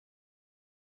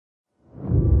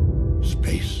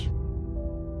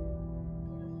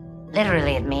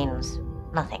Literally, it means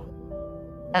nothing.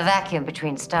 A vacuum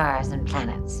between stars and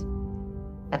planets.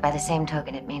 But by the same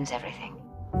token, it means everything.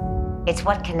 It's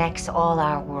what connects all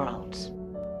our worlds.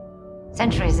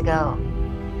 Centuries ago,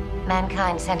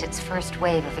 mankind sent its first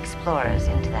wave of explorers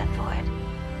into that void.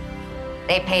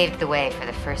 They paved the way for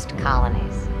the first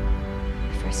colonies,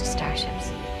 the first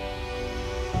starships.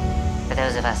 For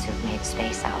those of us who've made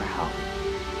space our home.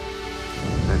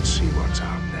 Let's see what's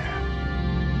out there.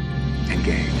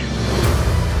 Engage.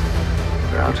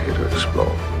 We're out here to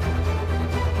explore.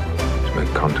 To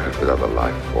make contact with other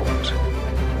life forms.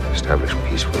 Establish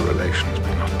peaceful relations,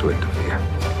 but not to interfere.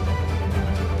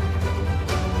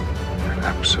 And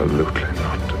absolutely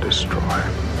not to destroy.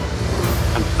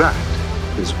 And that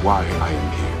is why I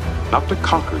am here. Not to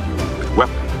conquer you with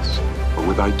weapons or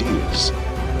with ideas,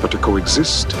 but to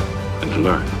coexist and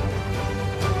learn.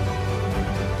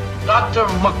 Dr.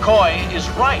 McCoy is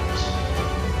right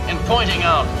in pointing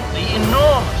out the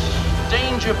enormous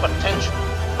danger potential.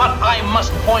 But I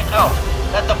must point out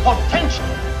that the potential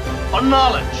for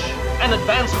knowledge and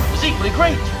advancement is equally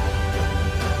great.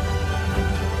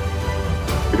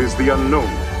 It is the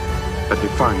unknown that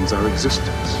defines our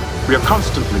existence. We are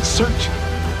constantly searching,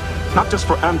 not just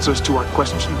for answers to our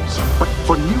questions, but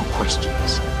for new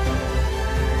questions.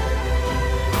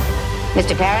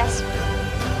 Mr. Paris,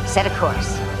 set a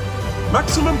course.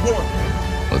 Maximum warp.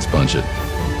 Let's punch it.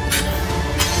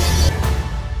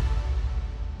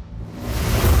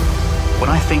 When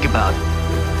I think about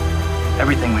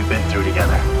everything we've been through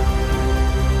together,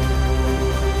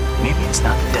 maybe it's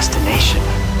not the destination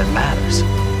that matters.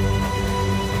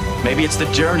 Maybe it's the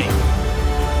journey.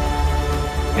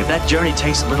 If that journey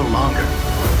takes a little longer,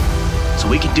 so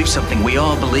we can do something we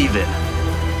all believe in,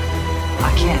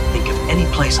 I can't think of any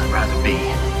place I'd rather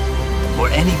be, or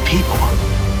any people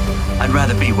I'd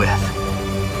rather be with.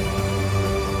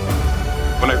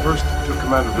 When I first took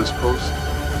command of this post,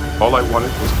 all I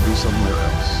wanted was to be somewhere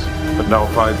else. But now,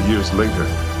 5 years later,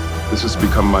 this has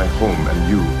become my home, and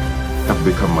you have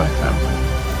become my family.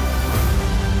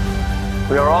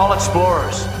 We are all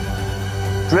explorers,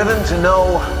 driven to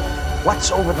know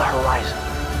what's over the horizon.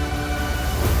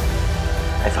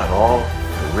 I thought all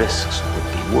the risks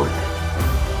would be worth it.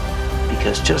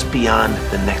 Because just beyond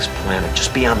the next planet,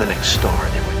 just beyond the next star,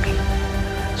 there would be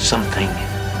something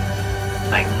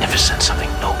magnificent,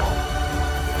 something noble.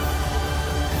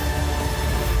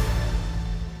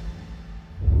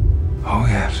 Oh,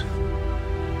 yes.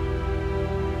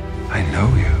 I know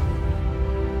you.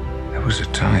 There was a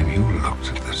time you looked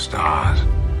at the stars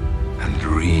and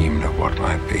dreamed of what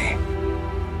might be.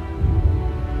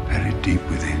 Very deep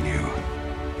within you,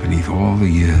 beneath all the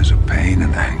years of pain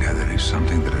and anger, there is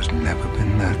something that has never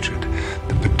been nurtured.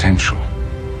 The potential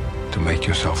to make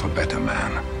yourself a better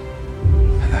man.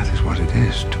 And that is what it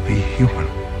is, to be human.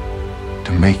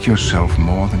 To make yourself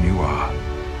more than you are.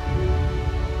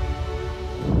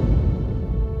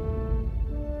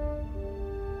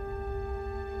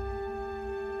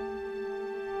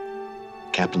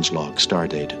 Captain's log,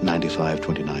 stardate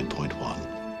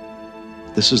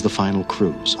 9529.1. This is the final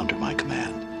cruise under my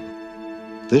command.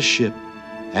 This ship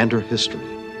and her history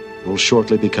will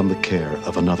shortly become the care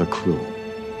of another crew.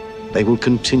 They will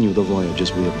continue the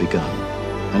voyages we have begun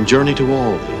and journey to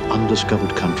all the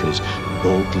undiscovered countries,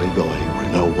 boldly going where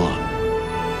no one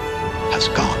has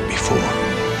gone.